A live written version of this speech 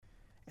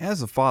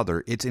As a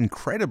father, it's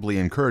incredibly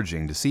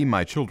encouraging to see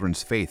my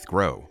children's faith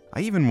grow.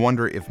 I even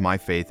wonder if my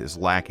faith is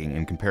lacking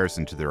in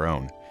comparison to their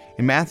own.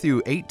 In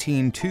Matthew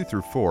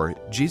 18:2-4,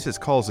 Jesus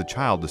calls a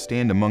child to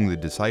stand among the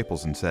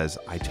disciples and says,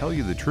 "I tell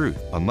you the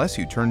truth, unless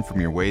you turn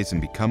from your ways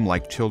and become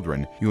like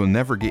children, you will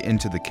never get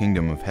into the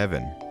kingdom of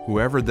heaven.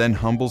 Whoever then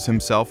humbles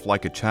himself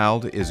like a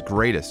child is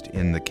greatest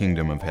in the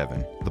kingdom of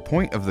heaven." The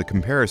point of the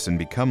comparison,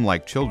 become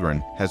like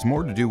children, has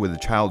more to do with a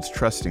child's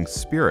trusting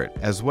spirit,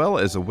 as well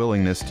as a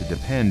willingness to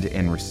depend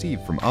and receive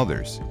from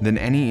others, than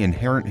any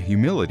inherent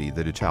humility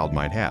that a child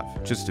might have.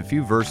 Just a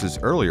few verses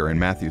earlier in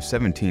Matthew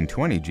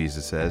 17:20,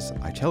 Jesus says,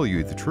 "I tell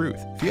you the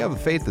truth. If you have a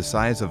faith the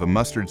size of a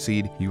mustard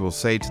seed, you will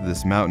say to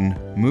this mountain,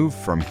 'Move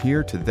from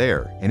here to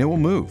there,' and it will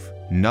move.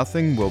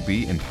 Nothing will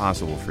be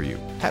impossible for you."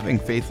 Having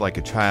faith like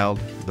a child,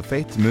 the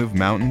faith to move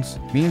mountains,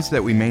 means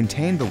that we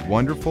maintain the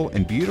wonderful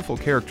and beautiful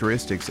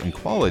characteristics and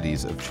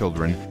qualities of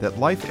children that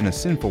life in a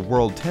sinful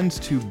world tends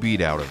to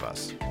beat out of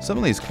us. Some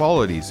of these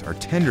qualities are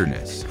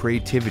tenderness,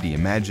 creativity,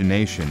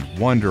 imagination,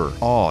 wonder,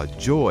 awe,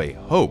 joy,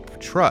 hope,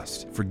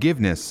 trust,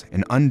 forgiveness,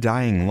 and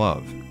undying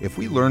love. If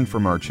we learn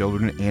from our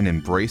children and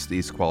embrace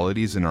these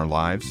qualities in our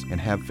lives and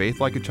have faith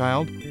like a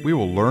child, we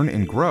will learn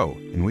and grow,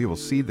 and we will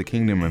see the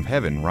kingdom of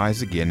heaven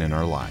rise again in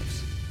our lives.